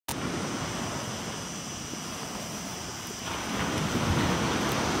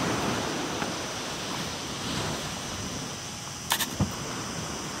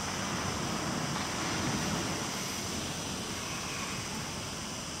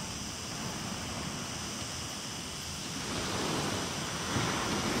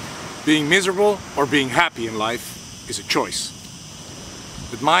Being miserable or being happy in life is a choice.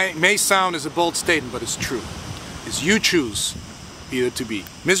 It may sound as a bold statement, but it's true. It's you choose either to be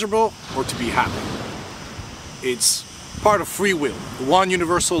miserable or to be happy. It's part of free will, the one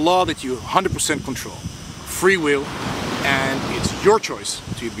universal law that you 100% control. Free will, and it's your choice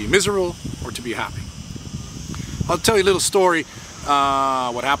to either be miserable or to be happy. I'll tell you a little story.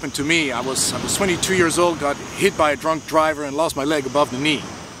 What happened to me. I was 22 years old, got hit by a drunk driver and lost my leg above the knee.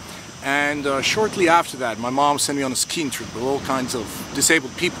 And shortly after that, my mom sent me on a skiing trip with all kinds of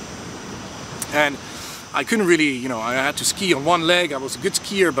disabled people. And I couldn't really, I had to ski on one leg. I was a good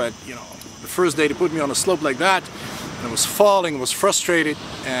skier, but, the first day they put me on a slope like that, and I was falling, I was frustrated.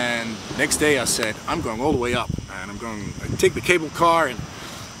 And next day I said, I'm going all the way up, and I'm going to take the cable car, and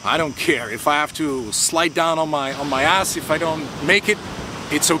I don't care if I have to slide down on my ass. If I don't make it,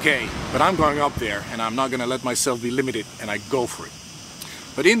 it's okay. But I'm going up there, and I'm not going to let myself be limited, and I go for it.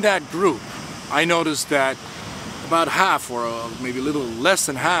 But in that group, I noticed that about half, or maybe a little less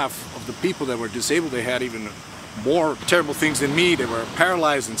than half, of the people that were disabled, they had even more terrible things than me. They were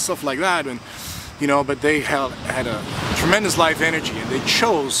paralyzed and stuff like that, and but they had a tremendous life energy, and they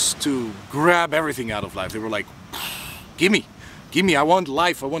chose to grab everything out of life. They were like, give me, I want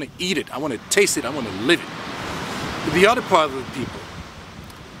life, I want to eat it, I want to taste it, I want to live it. But the other part of the people,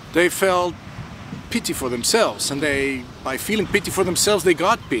 they felt pity for themselves, and by feeling pity for themselves, they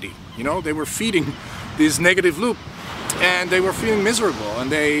got pity. They were feeding this negative loop, and they were feeling miserable,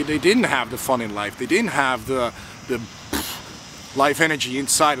 and they didn't have the fun in life. They didn't have the life energy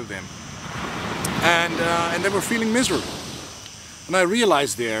inside of them, and they were feeling miserable. And I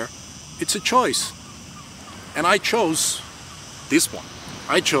realized it's a choice, and I chose this one.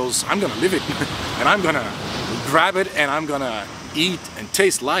 I'm gonna live it, and I'm gonna grab it, and I'm gonna eat and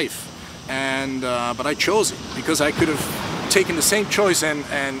taste life. But I chose it because I could have taken the same choice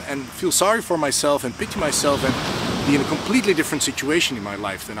and feel sorry for myself and pity myself and be in a completely different situation in my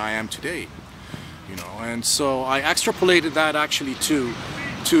life than I am today. And so I extrapolated that actually to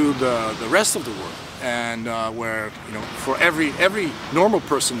the rest of the world, and where for every normal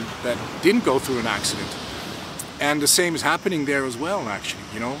person that didn't go through an accident, and the same is happening there as well. Actually,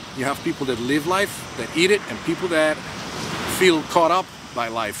 you have people that live life, that eat it, and people that feel caught up by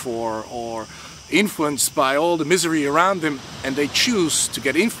life or influenced by all the misery around them, and they choose to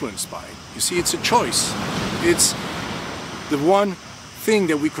get influenced by it. You see, it's a choice. It's the one thing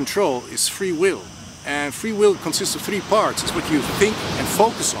that we control is free will, and free will consists of three parts. It's what you think and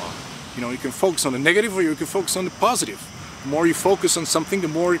focus on. You can focus on the negative, or you can focus on the positive. The more you focus on something, the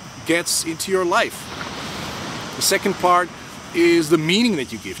more it gets into your life. The second part is the meaning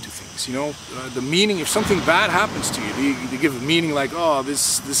that you give to things. The meaning. If something bad happens to you, do you give a meaning like, oh,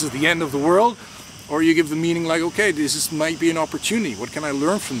 this is the end of the world? Or you give the meaning like, okay, might be an opportunity. What can I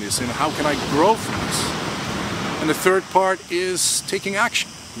learn from this, and how can I grow from this? And the third part is taking action.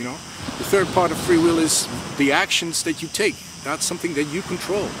 The third part of free will is the actions that you take. That's something that you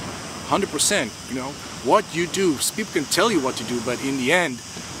control 100%. What you do, people can tell you what to do, but in the end,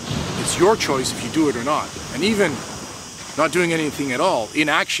 it's your choice if you do it or not. And even not doing anything at all,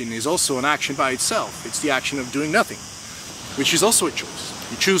 inaction is also an action by itself. It's the action of doing nothing, which is also a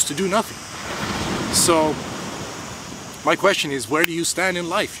choice. You choose to do nothing. So my question is, where do you stand in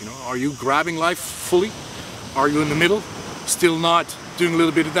life? Are you grabbing life fully? Are you in the middle, still not doing a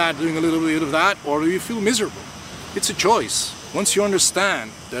little bit of that, doing a little bit of that, or do you feel miserable? It's a choice. Once you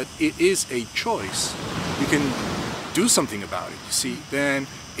understand that it is a choice, you can do something about it. You see, then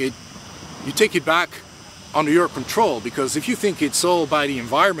you take it back under your control, because if you think it's all by the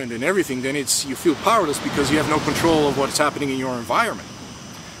environment and everything, then you feel powerless because you have no control of what's happening in your environment.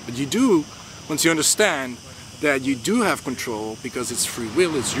 But you do, once you understand that you do have control, because it's free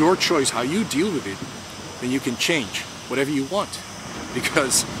will, it's your choice how you deal with it, then you can change whatever you want,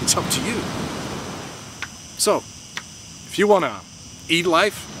 because it's up to you. So, if you want to eat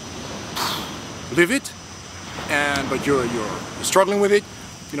life, live it, but you're struggling with it,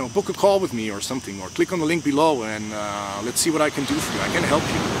 book a call with me or something, or click on the link below, and let's see what I can do for you. I can help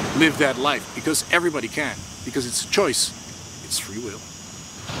you live that life, because everybody can, because it's a choice. It's free will.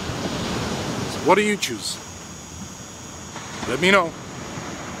 So what do you choose? Let me know.